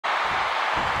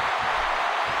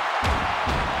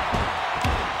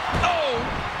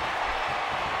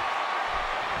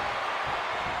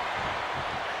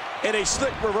And a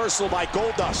slick reversal by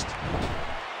Goldust.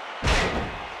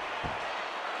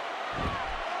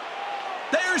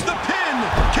 There's the pin.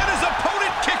 Can his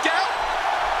opponent kick out?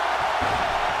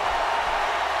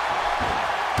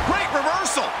 Great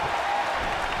reversal.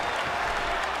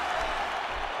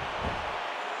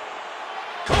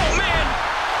 Oh, man.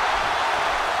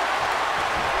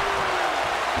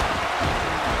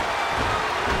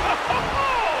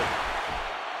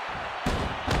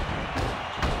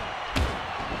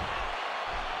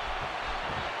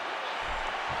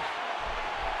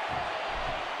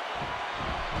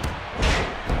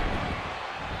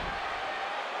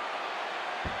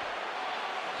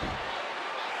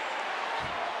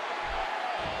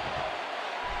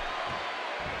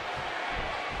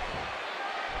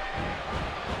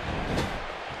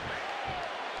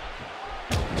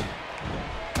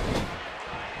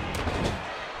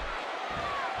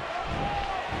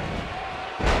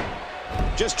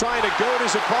 Just trying to goad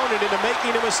his opponent into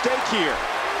making a mistake here.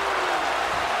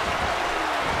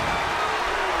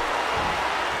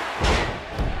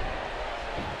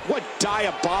 What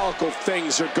diabolical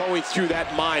things are going through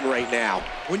that mind right now?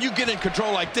 When you get in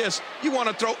control like this, you want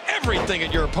to throw everything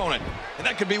at your opponent. And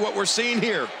that could be what we're seeing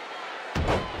here.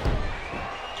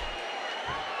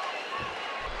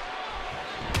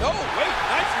 Oh, wait,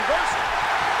 nice reversal.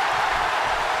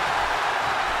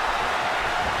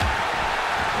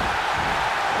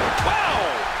 Wow,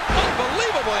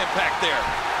 unbelievable impact there.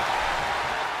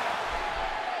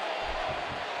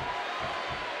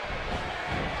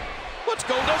 What's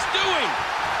Goldust doing?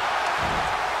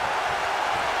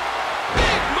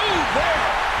 Big move there.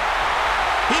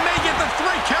 He may get the 3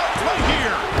 count right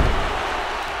here.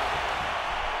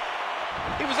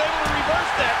 He was able to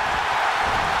reverse that.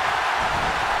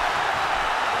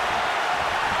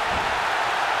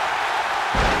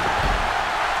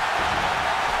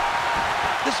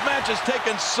 This match has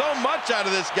taken so much out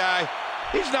of this guy.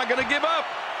 He's not going to give up.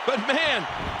 But man,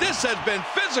 this has been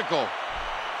physical.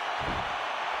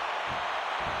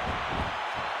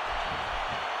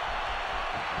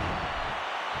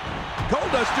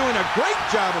 Goldust doing a great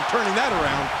job of turning that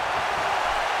around.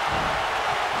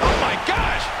 Oh my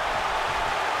gosh!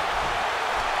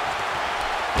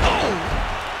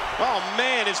 Oh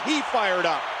man, is he fired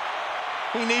up.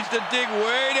 He needs to dig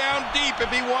way down deep if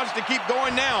he wants to keep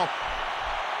going now.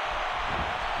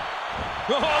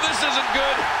 Oh, this isn't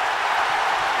good.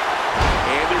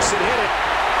 Anderson hit it.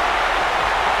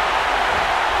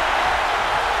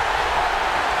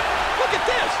 Look at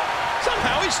this.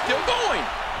 Somehow he's still going.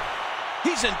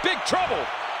 He's in big trouble.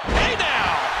 Hey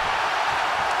now.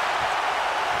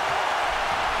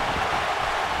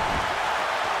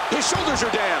 His shoulders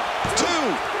are down. 2.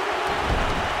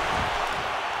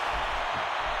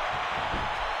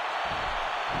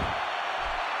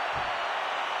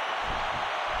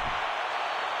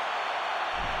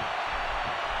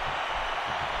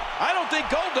 I don't think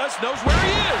Goldust knows where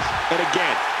he is. And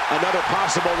again, another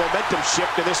possible momentum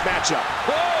shift in this matchup.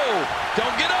 Whoa,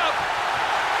 don't get up.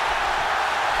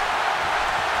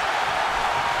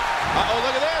 Uh-oh,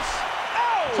 look at this.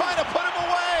 Oh! Trying to put him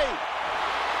away.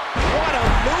 What a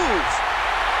move.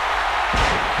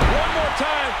 One more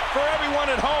time for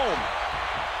everyone at home.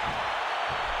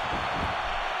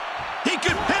 He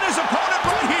could pin his opponent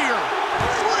right here.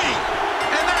 3,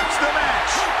 and that's the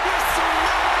match.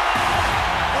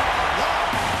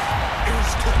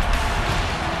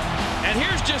 And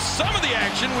here's just some of the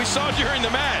action we saw during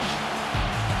the match.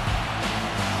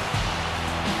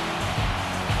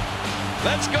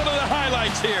 Let's go to the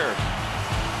highlights here.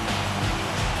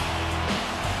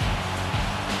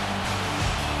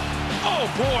 Oh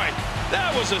boy,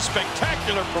 that was a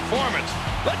spectacular performance.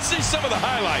 Let's see some of the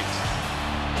highlights.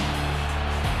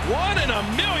 1 in a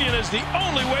million is the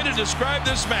only way to describe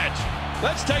this match.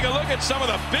 Let's take a look at some of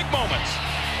the big moments.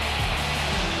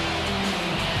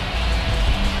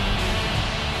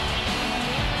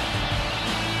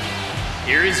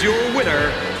 Here is your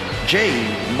winner, J.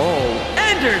 Mo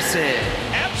Anderson.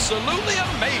 Absolutely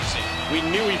amazing. We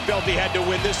knew he felt he had to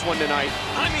win this one tonight.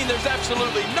 I mean, there's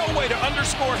absolutely no way to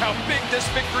underscore how big this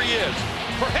victory is.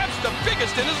 Perhaps the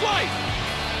biggest in his life.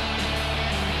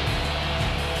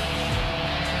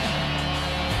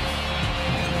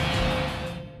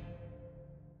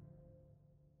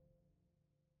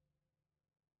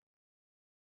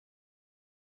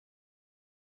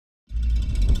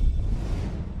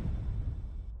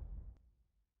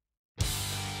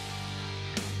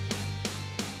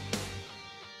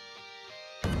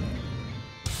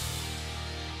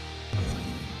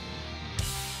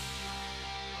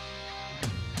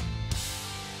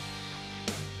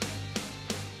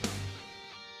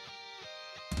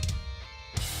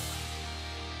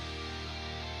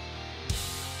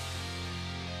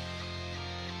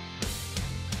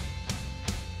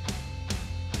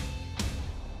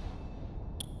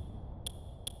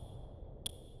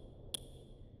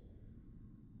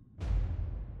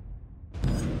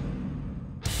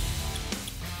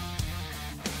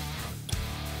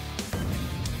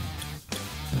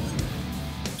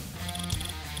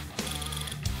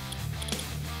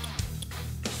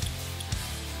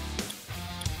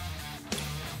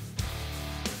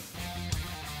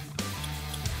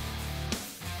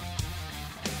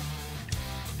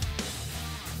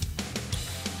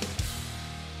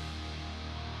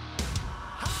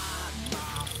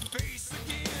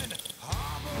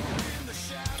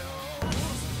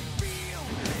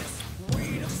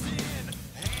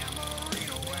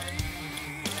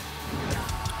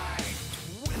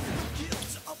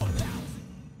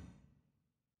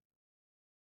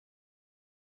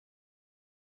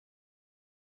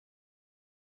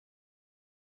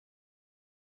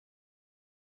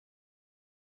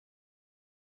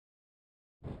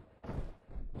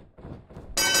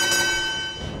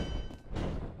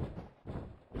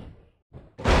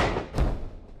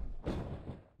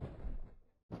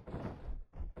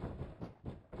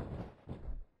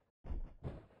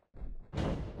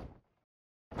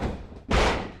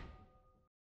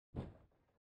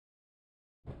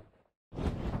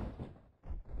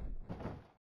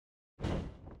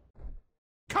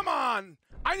 on!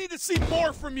 I need to see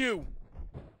more from you!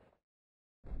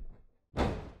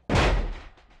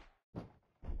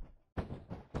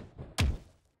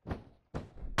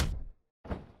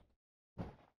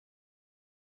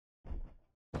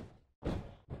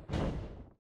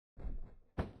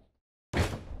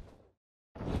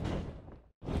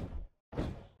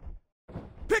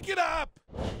 Pick it up!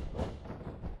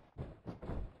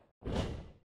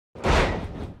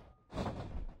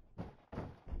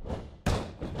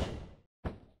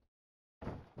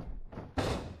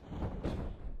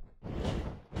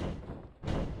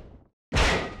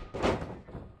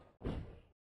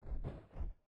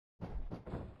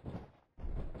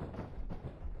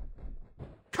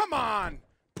 Come on!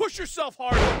 Push yourself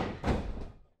harder!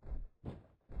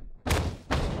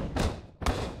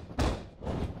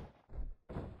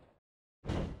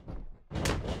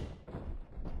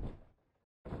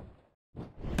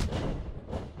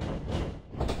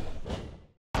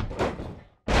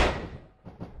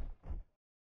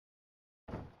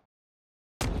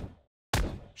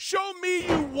 Show me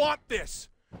you want this!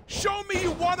 Show me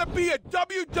you want to be a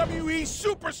WWE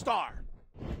superstar!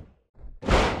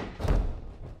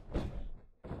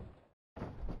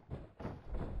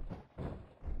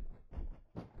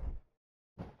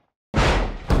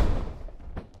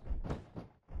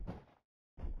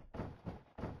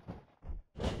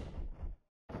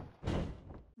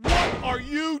 What are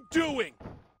you doing?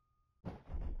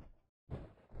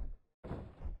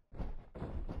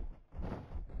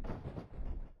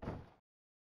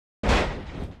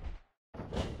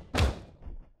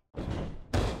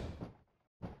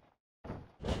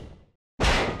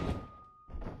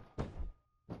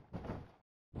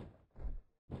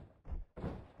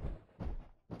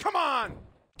 Come on!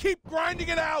 Keep grinding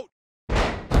it out!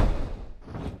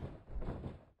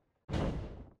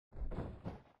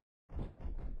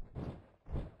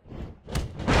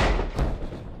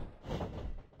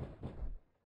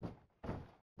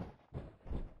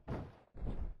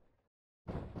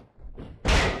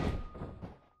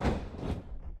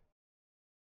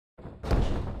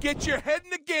 Get your head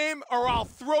in the game or I'll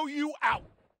throw you out!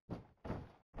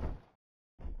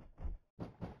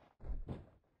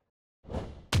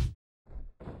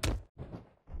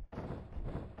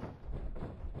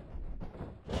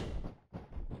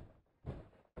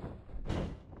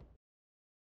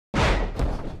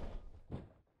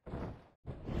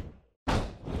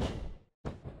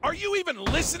 Are you even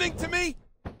listening to me?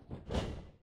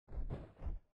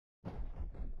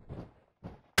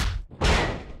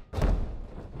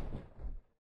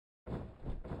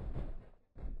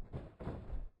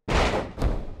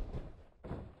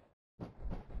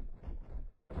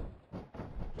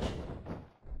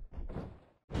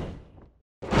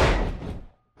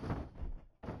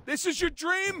 This is your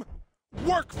dream?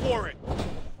 Work for it!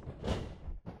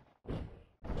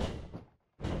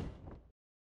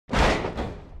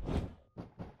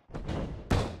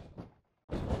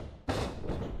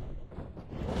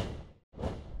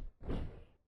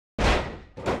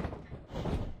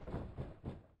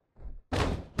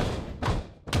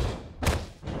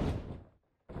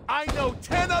 I know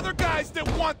 10 other guys that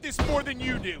want this more than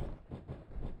you do.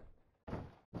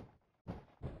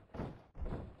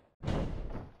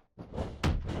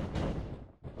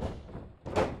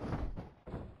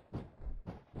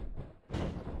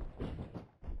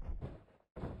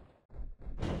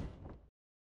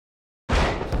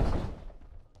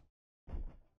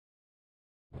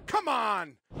 Come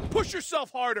on! Push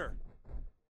yourself harder!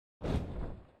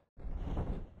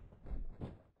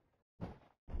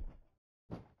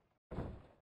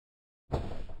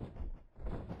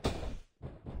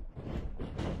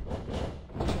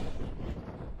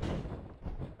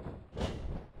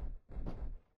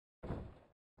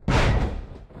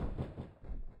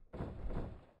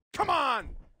 Come on!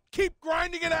 Keep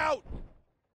grinding it out!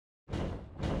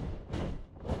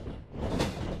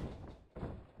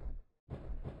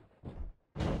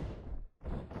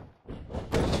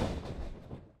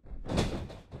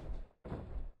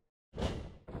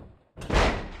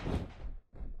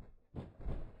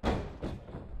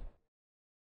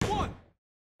 One!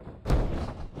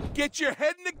 Get your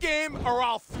head in the game or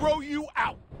I'll throw you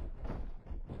out!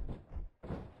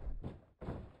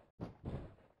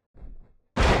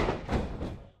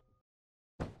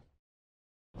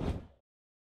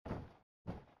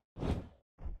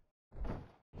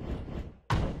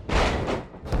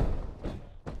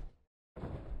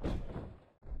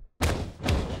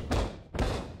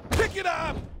 Pick it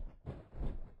up!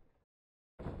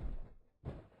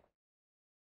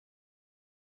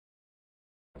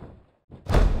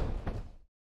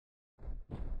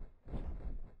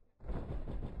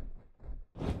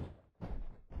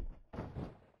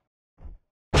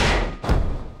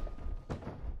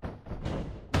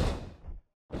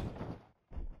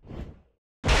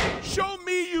 Show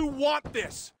me you want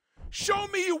this. Show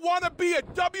me you want to be a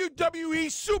WWE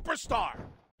superstar.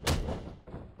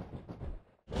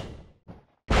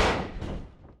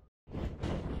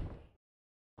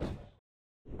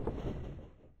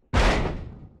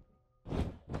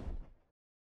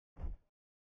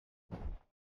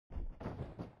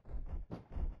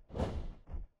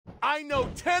 I know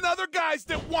 10 other guys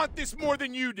that want this more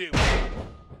than you do.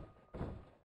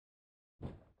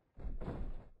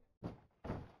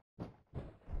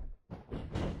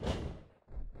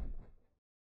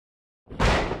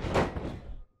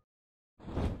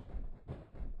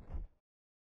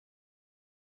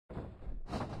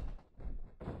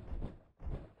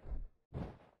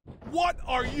 What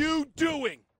are you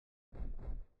doing?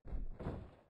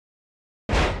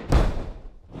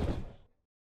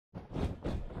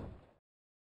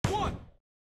 One,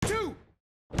 two,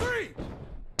 three.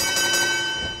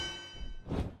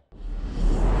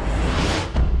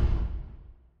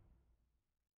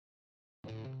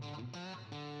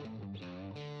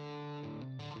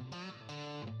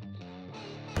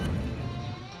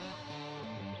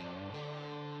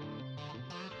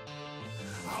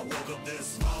 I woke up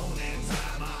this morning,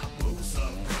 tied my boots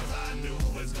up, cause I knew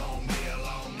it was gonna be a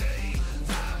long day.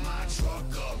 Tied my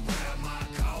truck up, grabbed my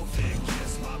coffee,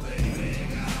 kissed my baby,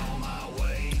 got on my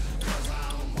way. Cause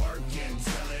I'm working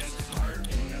till it's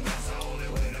hurting, and that's the only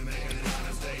way to make an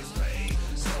honest day's pay.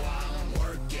 So I'm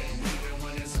working even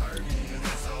when it's hurting, and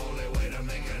that's the only way to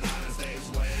make an honest day's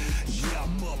wage. Yeah,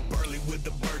 I'm up early with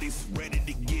the birdies, ready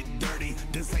to get dirty.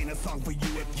 This ain't a song for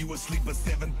you if you asleep at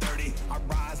 7:30. I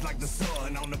rise like the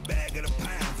sun on the bag of the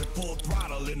pounds, at full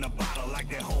throttle in the bottle like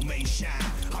that homemade shine.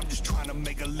 I'm just trying to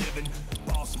make a living,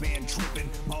 boss man tripping,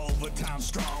 my overtime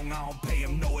strong, I don't pay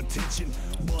him no attention.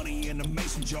 Money in the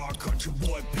mason jar, country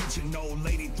boy pitching, old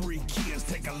lady, 3 kids,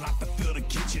 take a lot to fill the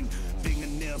kitchen.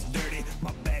 Fingernails dirty,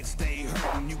 my back stay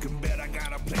hurting, you can bet I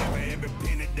gotta play for every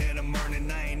penny that I'm earning.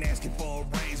 I ain't asking for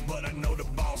a raise, but I know the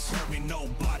boss hurt me.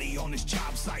 Nobody on this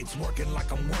job site's working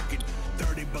like I'm working,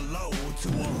 30 below to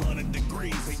 100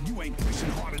 degrees, and you ain't pushing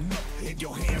hard enough if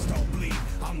your hands don't bleed.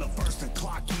 I'm the first to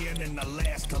clock in and the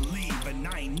last to leave, and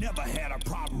I ain't never had a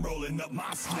problem rolling up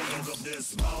my sleeves. I woke up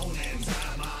this morning,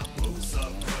 tied my boots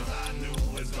up, cause I knew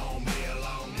it was gonna be a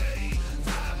long day.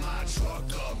 Tied my truck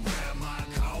up, grabbed my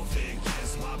coffee,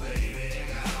 kissed my baby,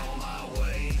 got on my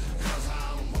way. Cause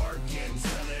I'm working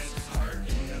till it's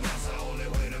hurting, and that's the only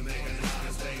way to make an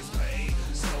honest day's pay.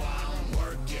 So I'm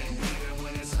working even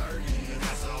when it's hurting, and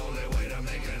that's the only way to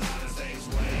make an honest day's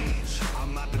wage.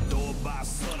 I'm out the door by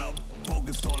sunup,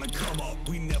 focused on the come up.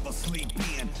 We never sleep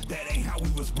in, that ain't how we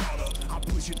was brought up. I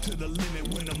push it to the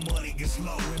limit when the money gets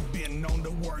low, and been on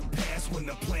the work pass when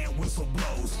the plant whistle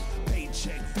blows.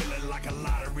 Paycheck feeling like a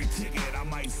lottery ticket, I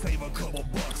might save a couple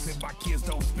bucks if my kids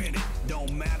don't spend it.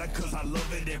 Don't matter cause I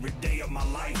love it every day of my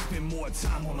life. Spend more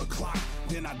time on the clock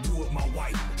than I do with my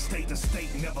wife. State to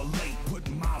state, never late,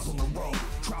 putting miles on the road.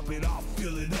 Drop it off,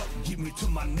 fill it up, get me to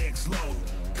my next load.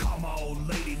 Call my old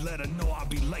lady, let her know I'll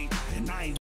be late, and I ain't